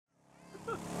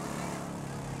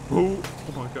Who?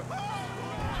 Oh my god.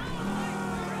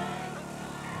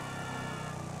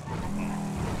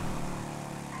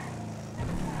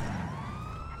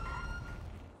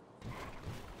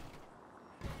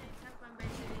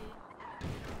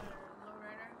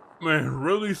 Man,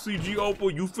 really, CG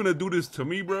Opal? You finna do this to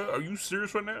me, bro? Are you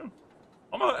serious right now?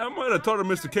 I'm gonna talk to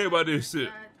Mr. K about this shit.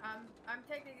 I'm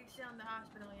technically still in the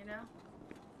hospital, you know?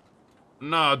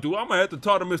 Nah, dude, I'm gonna have to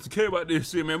talk to Mr. K about this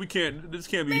shit, man. This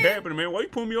can't be happening, man. Why you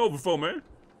pulling me over for, man?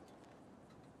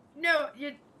 No,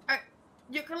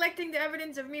 you're collecting the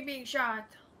evidence of me being shot.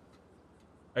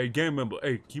 Hey, gang member,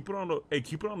 hey, keep it on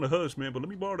the hush, man. But let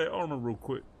me borrow that armor real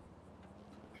quick.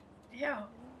 Yo,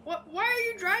 why are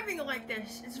you driving like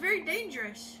this? It's very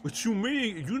dangerous. What you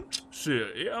mean?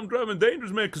 Shit, yeah, I'm driving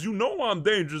dangerous, man, because you know I'm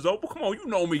dangerous, Opal. Come on, you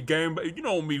know me, you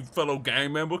know me, fellow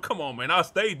gang member. Come on, man, I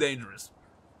stay dangerous.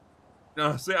 You know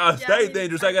what I'm saying? I stay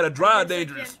dangerous. I gotta drive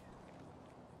dangerous.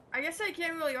 I guess I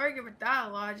can't really argue with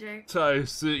that logic. Type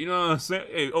shit, you know what I'm saying?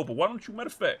 Hey, Opal, why don't you, matter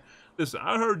of fact, listen,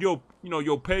 I heard your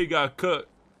pay got cut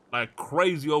like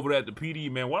crazy over there at the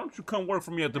PD, man. Why don't you come work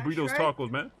for me at the Burritos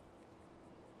Tacos, man?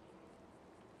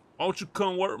 Why don't you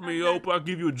come work for me, Opal? I'll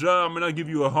give you a job, man. I'll give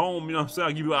you a home, you know what I'm saying?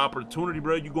 I'll give you an opportunity,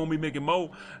 bro. You gonna be making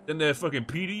more than that fucking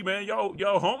PD, man.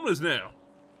 Y'all homeless now.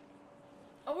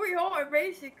 Oh, we are,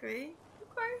 basically.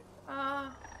 Okay.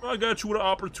 I got you with an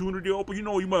opportunity, Opal. You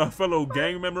know you my fellow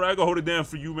gang member. I go hold it down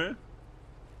for you, man.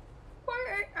 Well,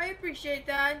 I appreciate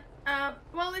that.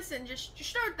 Well, listen, just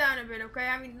slow it down a bit, okay?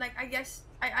 I mean, like, I guess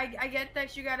I get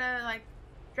that you gotta like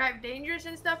drive dangerous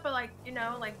and stuff, but like, you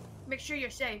know, like make sure you're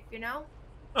safe, you know?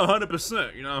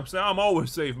 100%. You know what I'm saying? I'm always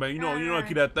safe, man. You know I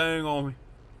keep that thing on me.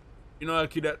 You know I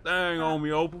keep that thing on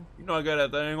me, Opal. You know I got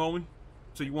that thing on me.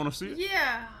 So you want to see it?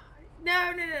 Yeah.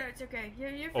 No, it's okay. You're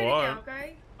fitting out,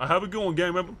 okay? I have a good one,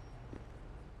 gang member.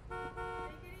 Take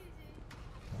it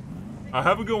easy. I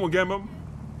have a good one, gang member.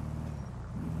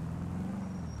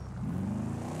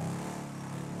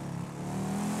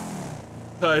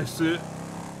 Tight shit.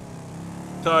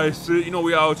 You know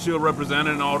we out here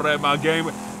representing and all that.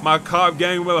 My cop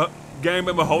gang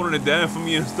member holding it down for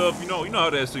me and stuff. You know how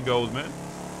that shit goes, man.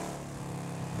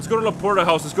 Let's go to the Porter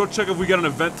house. Let's go check if we got an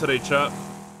event today, chat.